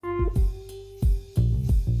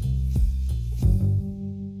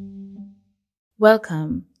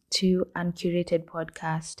Welcome to Uncurated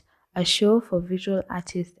Podcast, a show for visual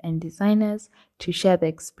artists and designers to share their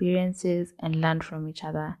experiences and learn from each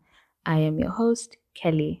other. I am your host,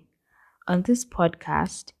 Kelly. On this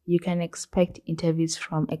podcast, you can expect interviews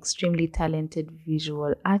from extremely talented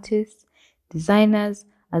visual artists, designers,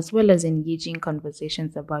 as well as engaging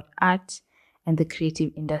conversations about art and the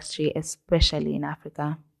creative industry, especially in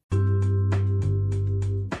Africa.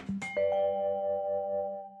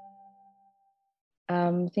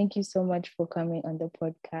 Thank you so much for coming on the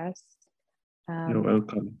podcast. You're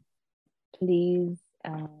welcome. Please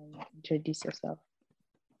introduce yourself.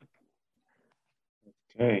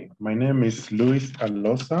 Okay, my name is Louis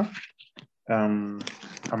Alosa. I'm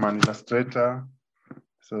an illustrator,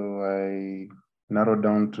 so I narrow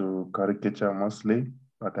down to caricature mostly,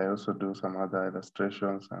 but I also do some other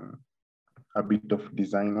illustrations and a bit of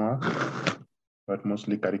design work, but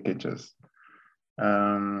mostly caricatures.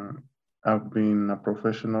 I've been a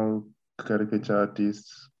professional caricature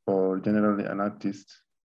artist, or generally an artist,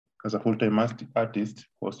 as a full-time artist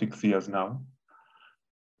for 6 years now.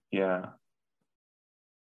 Yeah.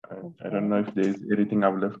 I don't know if there's anything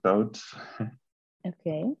I've left out.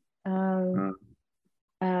 Okay.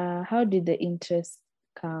 How did the interest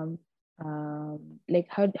come? How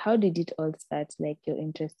did it all start? Like your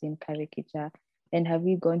interest in caricature, and have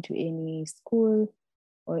you gone to any school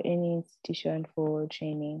or any institution for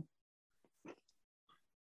training?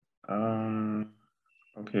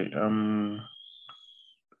 Okay.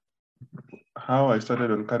 How I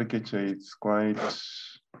started on caricature, it's quite,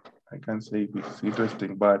 I can't say it's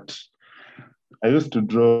interesting, but I used to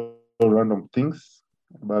draw random things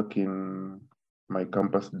back in my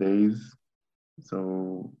campus days.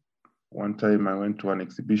 So one time I went to an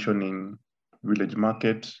exhibition in Village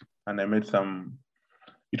Market and I met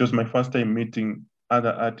it was my first time meeting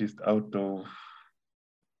other artists out of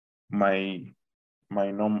my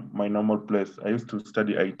normal place. I used to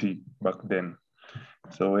study IT back then.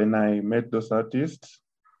 So when I met those artists,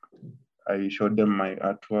 I showed them my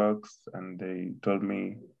artworks and they told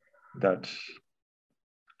me that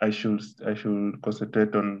I should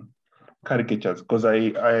concentrate on caricatures because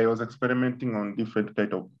I was experimenting on different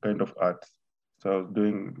kind of art. So I was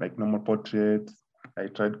doing like normal portraits. I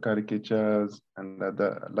tried caricatures and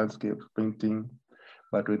other landscape painting.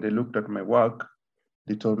 But when they looked at my work,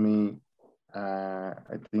 they told me,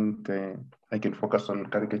 I think I can focus on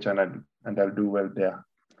caricature and I'll do well there.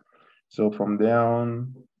 So from there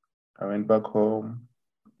on, I went back home,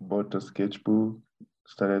 bought a sketchbook,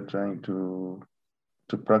 started trying to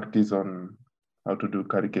practice on how to do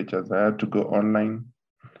caricatures. I had to go online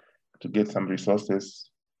to get some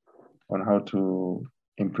resources on how to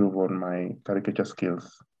improve on my caricature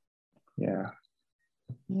skills. Yeah.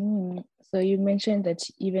 So you mentioned that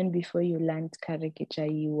even before you learned caricature,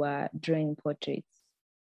 you were drawing portraits.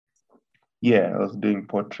 Yeah, I was doing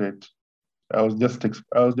portrait. I was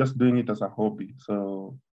just doing it as a hobby.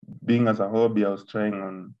 So being as a hobby, I was trying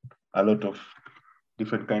on a lot of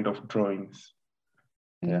different kind of drawings.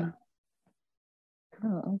 Yeah.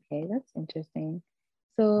 Oh, okay, that's interesting.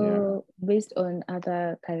 So based on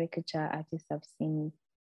other caricature artists I've seen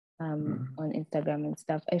on Instagram and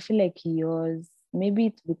stuff, I feel like yours, maybe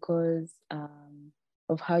it's because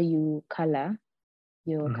of how you color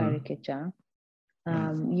your caricature.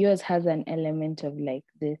 Yours has an element of like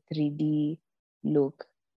the 3D look.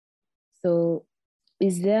 So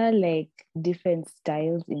is there like different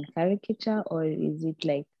styles in caricature, or is it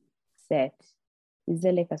like set? Is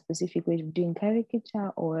there like a specific way of doing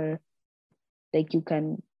caricature, or like you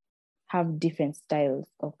can have different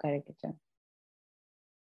styles of caricature?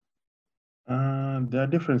 There are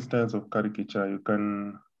different styles of caricature.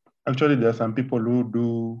 There are some people who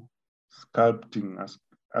do sculpting, as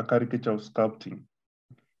a caricature of sculpting.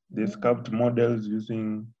 They sculpt models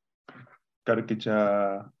using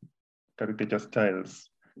caricature styles.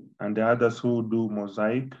 And the others who do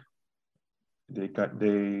mosaic, they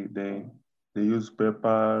use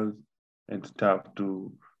papers and stuff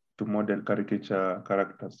to model caricature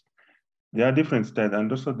characters. There are different styles,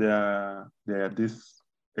 and also there are these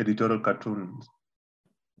editorial cartoons,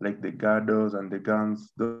 like the Gardos and the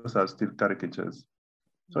Guns. Those are still caricatures.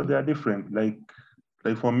 So they are different. Like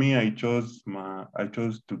for me, I chose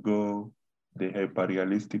to go the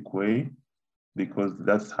hyper-realistic way because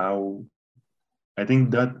that's how I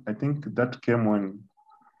think that came when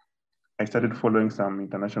I started following some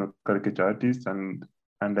international caricature artists and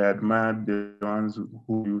I admired the ones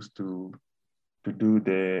who used to do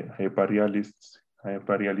the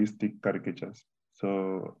hyper-realistic caricatures.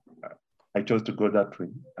 So I chose to go that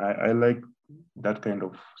way. I like that kind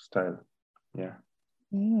of style. Yeah.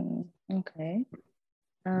 Okay.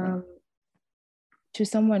 to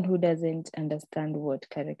someone who doesn't understand what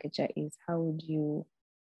caricature is, how would you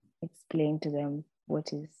explain to them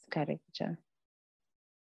what is caricature?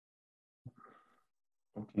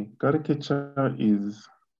 Okay, caricature is,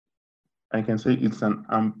 I can say it's an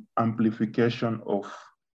amplification of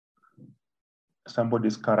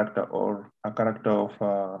somebody's character or a character of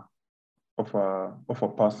a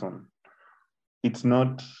person. It's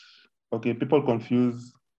not, okay, people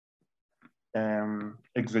confuse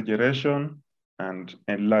exaggeration and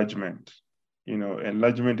enlargement. You know,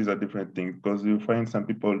 enlargement is a different thing because you find some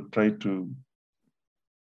people try to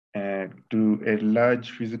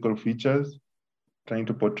enlarge physical features, trying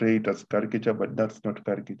to portray it as caricature, but that's not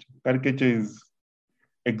caricature. Caricature is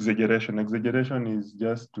exaggeration. Exaggeration is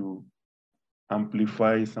just to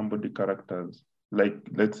amplify somebody's characters. Like,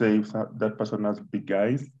 let's say if that person has big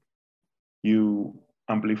eyes, you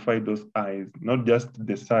amplify those eyes, not just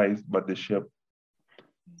the size, but the shape.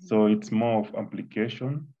 So it's more of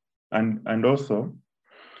amplification. And also,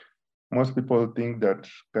 most people think that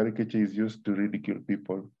caricature is used to ridicule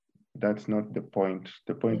people. That's not the point.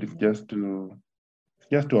 The point is just to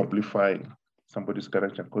amplify somebody's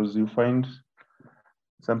character. Because you find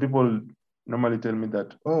some people normally tell me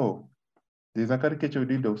that, oh, there's a caricature we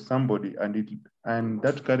did of somebody and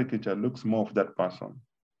that caricature looks more of that person.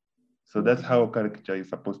 So that's how caricature is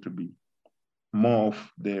supposed to be. More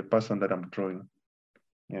of the person that I'm drawing.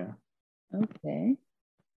 Yeah. Okay.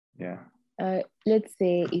 Yeah. Let's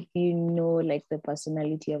say if you know like the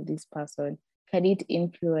personality of this person, can it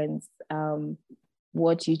influence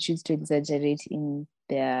what you choose to exaggerate in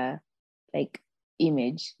their like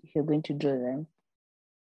image if you're going to draw them?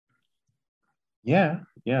 Yeah,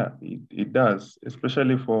 it does.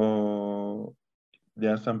 Especially for,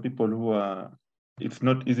 there are some people who are, it's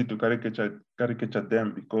not easy to caricature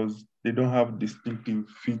them because they don't have distinctive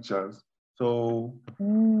features. So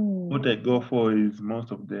what I go for is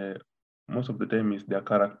most of the time is their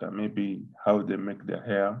character, maybe how they make their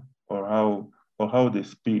hair or how they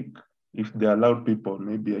speak. If they are loud people,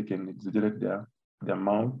 maybe I can exaggerate their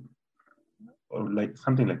mouth or like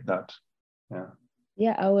something like that. Yeah.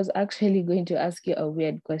 Yeah, I was actually going to ask you a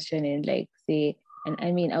weird question and like say, and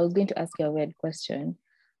I mean, I was going to ask you a weird question.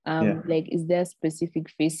 Like, is there specific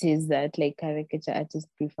faces that like caricature artists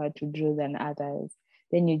prefer to draw than others?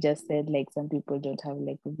 Then you just said like some people don't have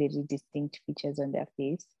like very distinct features on their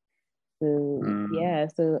face. So yeah,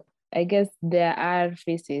 so I guess there are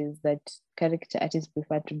faces that caricature artists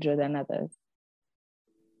prefer to draw than others.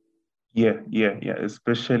 Yeah.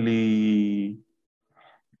 Especially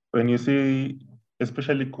when you see,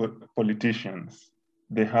 especially politicians,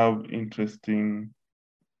 they have interesting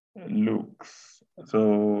looks.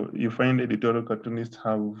 So you find editorial cartoonists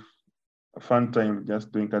have a fun time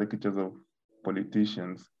just doing caricatures of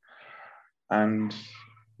politicians, and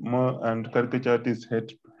caricature artists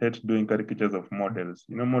hate doing caricatures of models.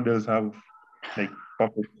 You know, models have like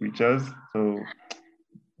perfect features, so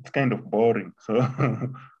it's kind of boring. So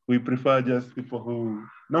we prefer just just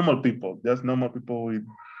normal people with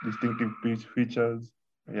distinctive features.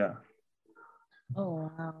 Yeah.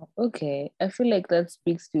 Oh wow. Okay. I feel like that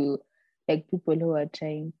speaks to like people who are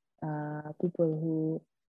trying, people who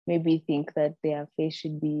maybe think that their face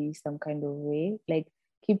should be some kind of way. Like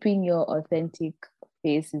keeping your authentic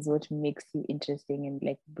face is what makes you interesting and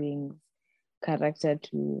like brings character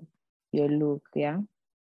to your look. Yeah.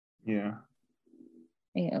 Yeah.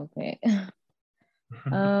 Yeah, okay.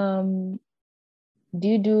 Um, do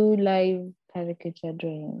you do live caricature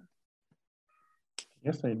drawing?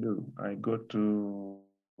 Yes, I do. I go to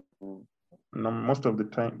most of the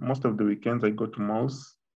time, most of the weekends, I go to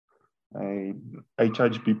malls. I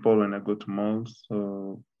charge people when I go to malls.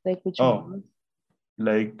 So Like which ones?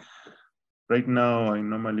 like right now, I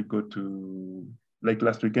normally go to, like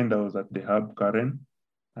last weekend I was at the Hub Karen,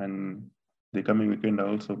 and the coming weekend I'll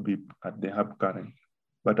also be at the Hub Karen.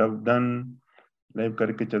 But I've done live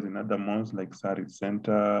caricatures in other malls like Sarit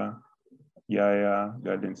Center, Yaya,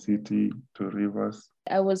 Garden City, Two Rivers.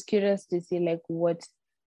 I was curious to see like what,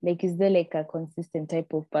 like, is there like a consistent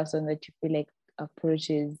type of person that you feel like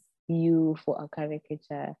approaches you for a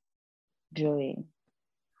caricature drawing?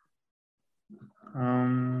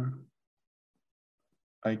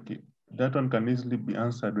 That one can easily be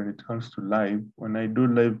answered when it comes to live. When I do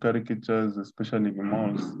live caricatures, especially in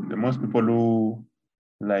malls, the most people who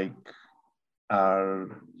like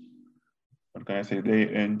are, what can I say,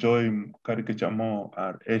 they enjoy caricature more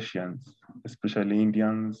are Asians, especially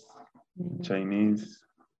Indians, Chinese.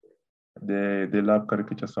 They love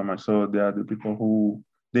caricature so much. So they are the people who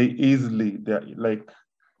they're like,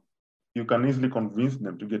 you can easily convince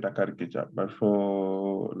them to get a caricature. But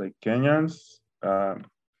for like Kenyans,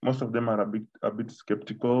 most of them are a bit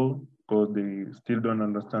skeptical because they still don't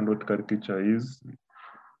understand what caricature is.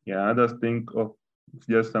 Yeah, others think, oh, it's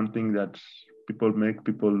just something that people make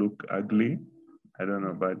people look ugly. I don't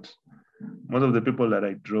know, but most of the people that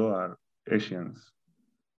I draw are Asians.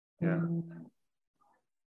 Yeah.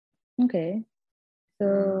 Okay.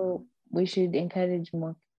 So we should encourage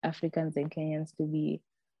more Africans and Kenyans to be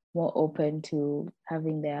more open to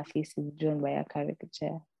having their faces drawn by a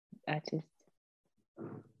caricature artist.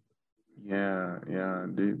 Yeah.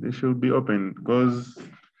 They should be open because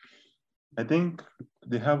I think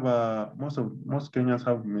they have most Kenyans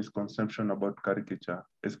have misconception about caricature,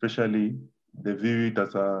 especially they view it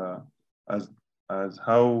as as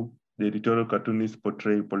how the editorial cartoonists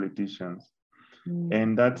portray politicians.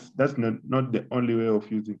 And that's not the only way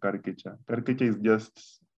of using caricature. Caricature is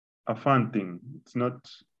just a fun thing. It's not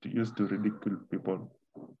used to ridicule people.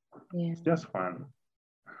 Yeah. It's just fun.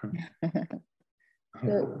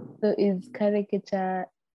 So is caricature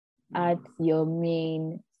art your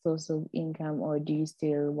main source of income, or do you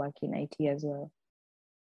still work in IT as well?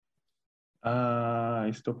 I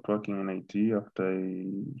stopped working in IT after I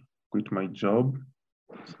quit my job.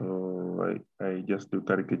 So I just do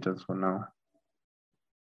caricatures for now.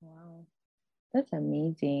 Wow, that's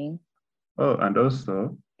amazing. Oh, and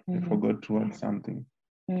also, I forgot to add something.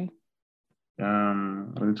 When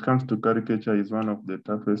it comes to caricature, is one of the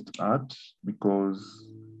toughest art because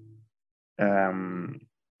like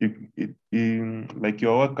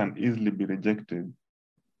your work can easily be rejected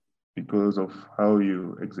because of how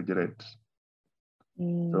you exaggerate.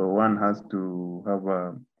 So one has to have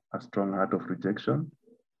a strong heart of rejection.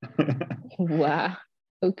 Wow.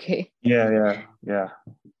 Okay. Yeah.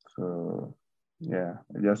 So yeah,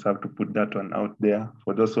 I just have to put that one out there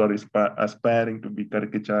for those who are aspiring to be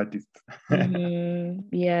caricature artists.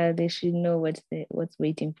 Yeah, they should know what's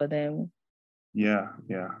waiting for them. Yeah.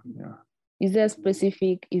 Is there a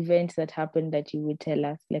specific event that happened that you would tell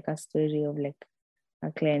us, like a story of like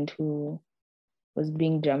a client who was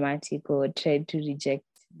being dramatic or tried to reject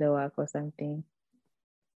the work or something?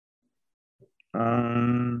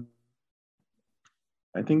 I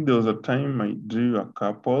think there was a time I drew a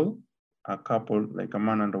couple like a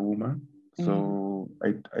man and a woman. So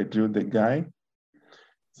I drew the guy.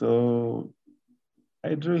 So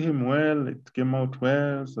I drew him well. It came out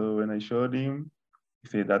well. So when I showed him, he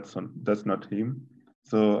said that's not him.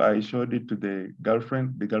 So I showed it to the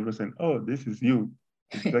girlfriend. The girlfriend said, "Oh, this is you,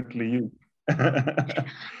 exactly you."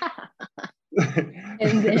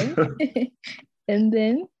 And then, and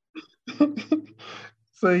then.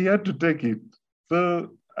 So he had to take it.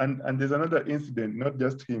 So and there's another incident, not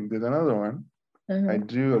just him. There's another one. I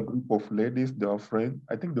drew a group of ladies. They were friends.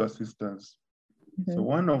 I think they were sisters. So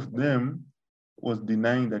one of them was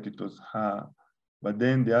denying that it was her, but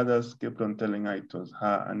then the others kept on telling her it was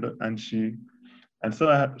her, and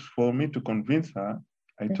so for me to convince her,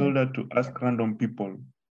 I told her to ask random people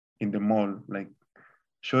in the mall, like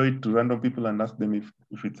show it to random people and ask them if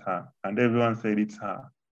it's her, and everyone said it's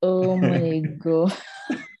her. Oh my God.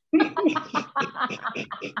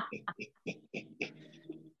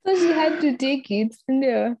 So she had to take it.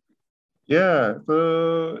 Yeah,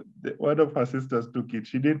 so one of her sisters took it.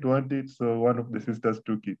 She didn't want it, so one of the sisters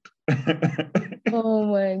took it. Oh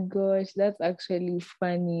my gosh, that's actually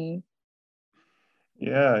funny.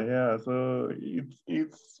 Yeah. So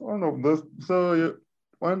it's one of those. So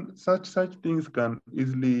such things can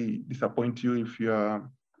easily disappoint you if you're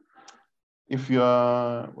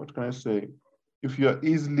what can I say? If you're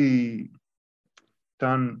easily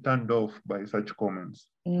turned off by such comments.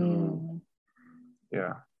 So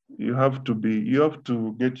yeah, you have to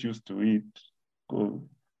get used to it.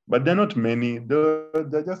 But they're not many.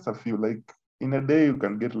 They're just a few. Like in a day, you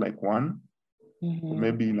can get like one. Or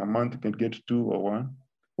maybe in a month, you can get two or one.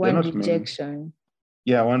 They're One not rejection. many.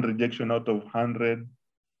 Yeah, one rejection out of 100.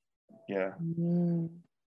 Yeah.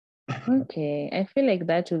 Okay, I feel like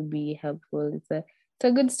that would be helpful. It's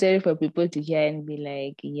a good story for people to hear and be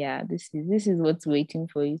like, yeah, this is what's waiting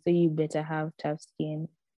for you. So you better have tough skin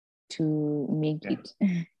to make it.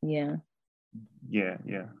 Yeah. Yeah.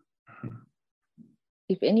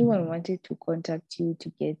 If anyone wanted to contact you to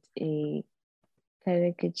get a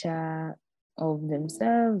caricature of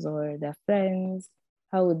themselves or their friends,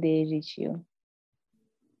 how would they reach you?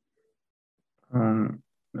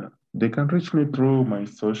 They can reach me through my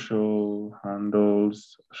social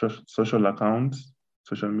handles, social accounts,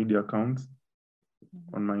 social media accounts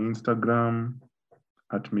on my Instagram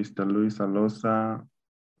at Mr. Louis Alosa.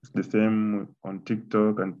 It's the same on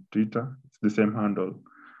TikTok and Twitter. It's the same handle.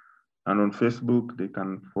 And on Facebook, they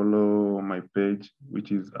can follow my page,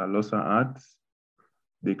 which is Alosa Arts.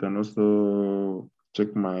 They can also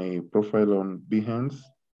check my profile on Behance,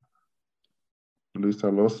 Louis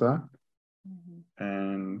Alosa,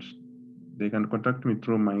 and they can contact me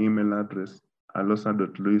through my email address,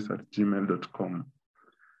 alosa.louis@gmail.com.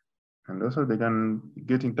 And also they can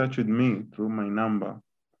get in touch with me through my number,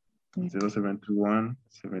 0721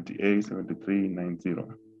 78 73 90.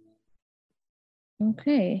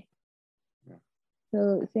 Okay.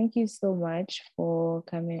 So thank you so much for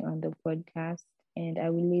coming on the podcast, and I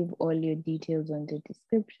will leave all your details on the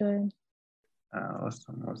description.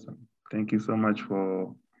 Awesome. Thank you so much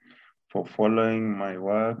for following my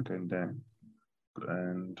work and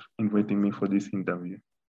inviting me for this interview.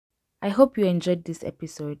 I hope you enjoyed this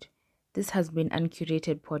episode. This has been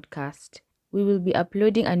Uncurated Podcast. We will be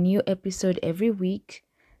uploading a new episode every week,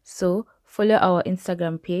 so follow our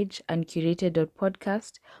Instagram page,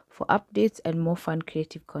 uncurated.podcast, for updates and more fun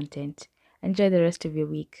creative content. Enjoy the rest of your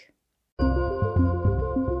week.